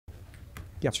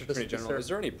Yeah. Mr. Attorney General, is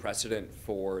there any precedent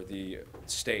for the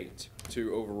state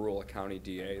to overrule a county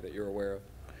DA that you're aware of?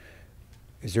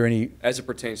 Is there any? As it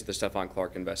pertains to the Stephon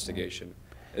Clark investigation,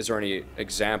 is there any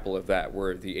example of that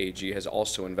where the AG has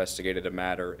also investigated a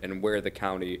matter and where the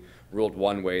county ruled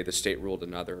one way, the state ruled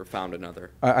another, or found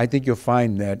another? I think you'll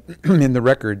find that in the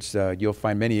records, you'll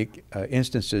find many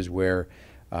instances where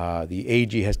the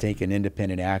AG has taken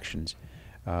independent actions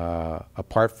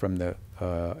apart from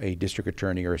a district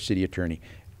attorney or a city attorney,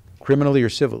 criminally or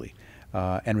civilly.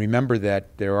 And remember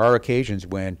that there are occasions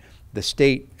when the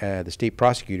state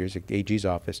prosecutors at the AG's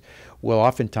office will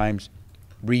oftentimes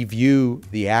review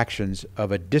the actions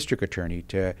of a district attorney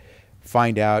to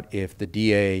find out if the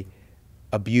DA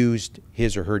abused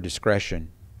his or her discretion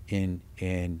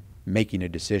in making a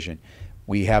decision.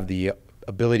 We have the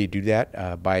ability to do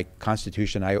that. By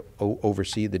Constitution, I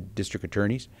oversee the district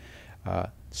attorneys.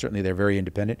 Certainly they're very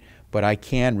independent, but I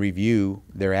can review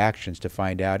their actions to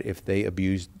find out if they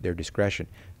abused their discretion.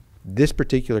 This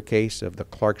particular case of the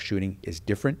Clark shooting is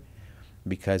different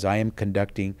because I am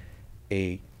conducting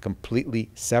a completely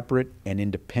separate and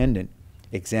independent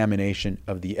examination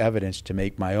of the evidence to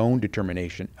make my own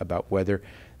determination about whether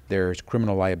there's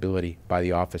criminal liability by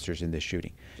the officers in this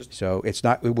shooting. So it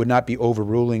would not be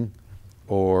overruling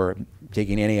or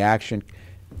taking any action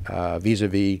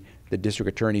vis-a-vis the district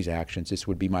attorney's actions. This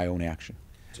would be my own action.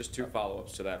 Just two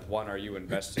follow-ups to that. One, are you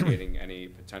investigating any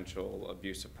potential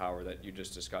abuse of power that you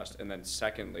just discussed? And then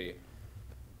secondly...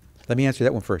 Let me answer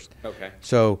that one first. Okay.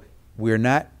 So we're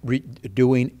not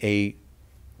doing a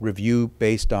review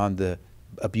based on the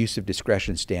abuse of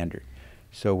discretion standard.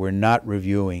 So we're not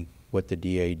reviewing what the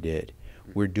DA did.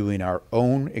 We're doing our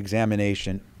own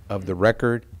examination of the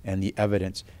record and the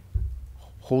evidence,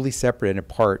 wholly separate and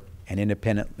apart and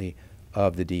independently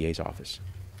of the DA's office.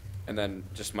 And then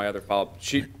just my other follow-up,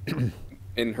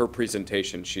 in her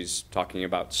presentation, she's talking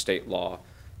about state law.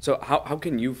 So how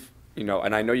can you,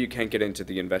 and I know you can't get into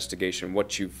the investigation,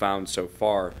 what you've found so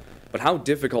far, but how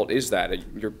difficult is that?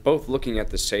 You're both looking at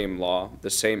the same law, the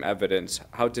same evidence.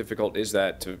 How difficult is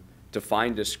that to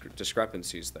find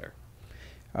discrepancies there?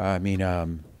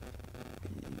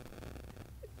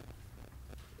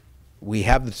 We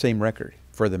have the same record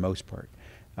for the most part.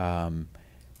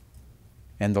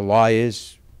 And the law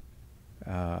is,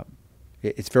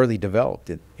 it's fairly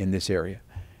developed in this area.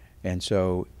 And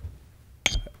so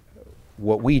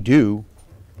what we do,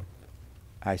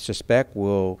 I suspect,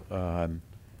 will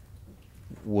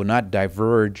not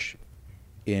diverge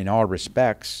in all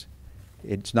respects.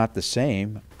 It's not the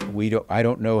same. I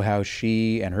don't know how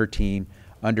she and her team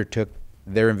undertook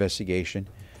their investigation.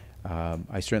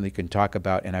 I certainly can talk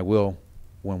about, and I will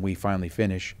when we finally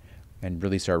finish and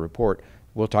release our report,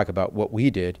 we'll talk about what we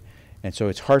did. And so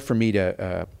it's hard for me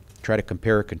to try to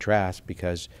compare or contrast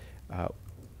because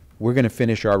we're going to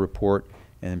finish our report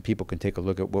and people can take a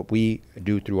look at what we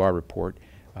do through our report.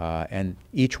 And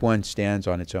each one stands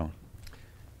on its own.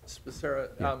 Mr. Becerra,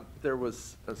 Yeah. There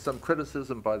was some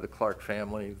criticism by the Clark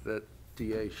family that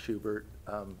DA Schubert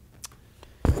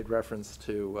made reference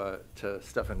to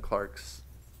Stephon Clark's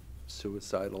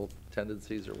suicidal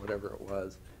tendencies or whatever it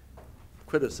was.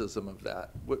 Criticism of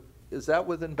that. Is that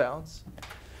within bounds?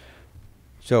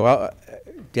 So,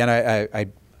 Dan,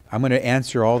 I'm going to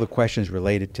answer all the questions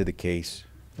related to the case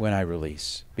when I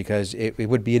release, because it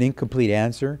would be an incomplete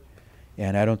answer,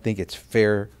 and I don't think it's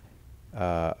fair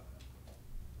to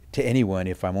anyone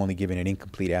if I'm only giving an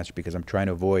incomplete answer, because I'm trying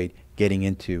to avoid getting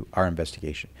into our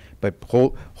investigation. But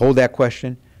hold that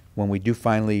question. When we do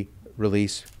finally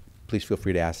release, please feel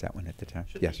free to ask that one at the time.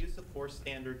 Should Yes. the use of force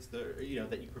standards that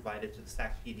you provided to the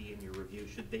SAC PD in your review,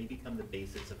 should they become the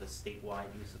basis of a statewide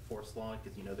use of force law?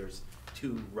 Because there's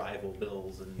two rival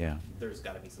bills, and Yeah. there's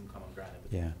got to be some common ground in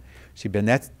between. Yeah. See, Ben,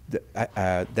 that's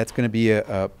going to be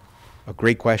a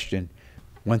great question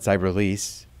once I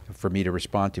release for me to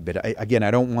respond to. But again,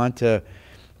 I don't want to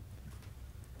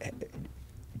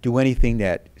do anything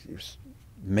that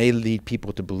may lead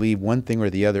people to believe one thing or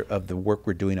the other of the work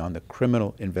we're doing on the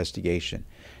criminal investigation.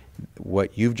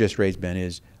 What you've just raised, Ben,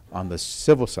 is on the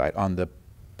civil side, on the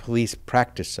police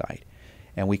practice side.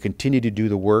 And we continue to do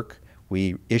the work.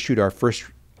 We issued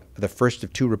the first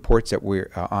of two reports that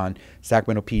we're on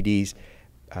Sacramento PD's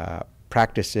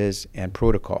practices and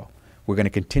protocol. We're going to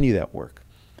continue that work.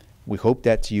 We hope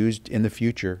that's used in the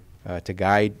future to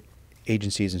guide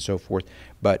agencies and so forth.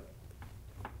 But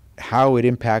how it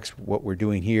impacts what we're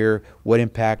doing here, what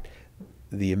impact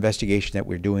the investigation that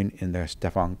we're doing in the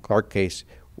Stephon Clark case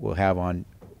will have on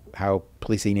how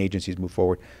policing agencies move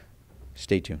forward.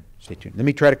 Stay tuned. Stay tuned. Let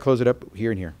me try to close it up here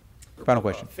and here. Final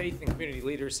question. Faith and community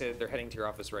leaders say that they're heading to your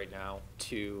office right now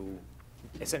to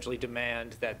essentially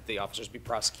demand that the officers be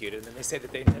prosecuted, and then they say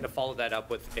that they intend to follow that up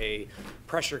with a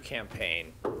pressure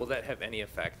campaign. Will that have any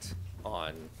effect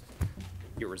on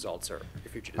your results or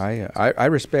your future decisions? I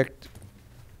respect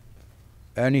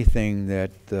anything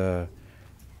that the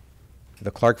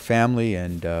Clark family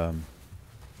and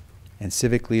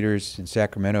civic leaders in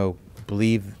Sacramento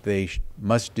believe they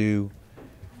must do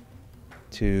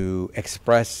to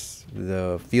express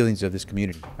the feelings of this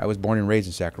community. I was born and raised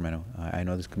in Sacramento. I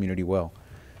know this community well.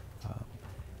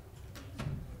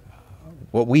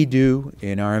 What we do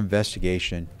in our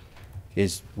investigation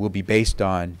will be based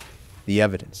on the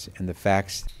evidence and the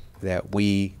facts that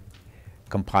we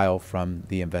compile from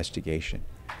the investigation.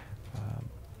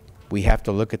 We have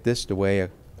to look at this the way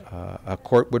a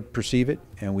court would perceive it,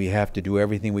 and we have to do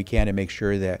everything we can to make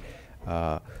sure that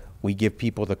we give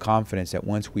people the confidence that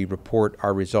once we report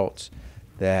our results,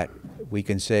 that we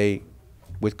can say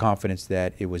with confidence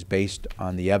that it was based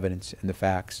on the evidence and the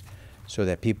facts, so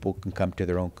that people can come to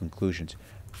their own conclusions.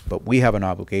 But we have an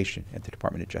obligation at the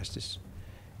Department of Justice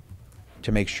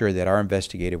to make sure that our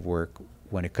investigative work,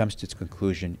 when it comes to its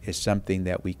conclusion, is something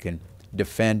that we can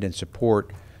defend and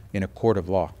support in a court of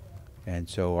law. And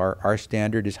so our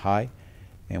standard is high,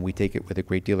 and we take it with a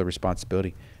great deal of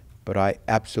responsibility. But I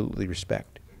absolutely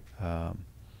respect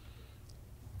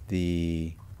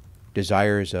the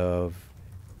desires of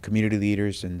community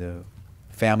leaders and the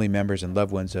family members and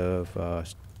loved ones of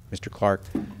Mr. Clark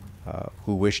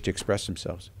who wish to express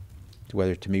themselves,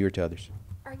 whether to me or to others.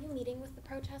 Are you meeting with the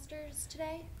protesters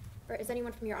today? Or is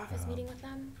anyone from your office meeting with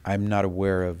them? I'm not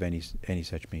aware of any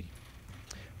such meeting.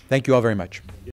 Thank you all very much.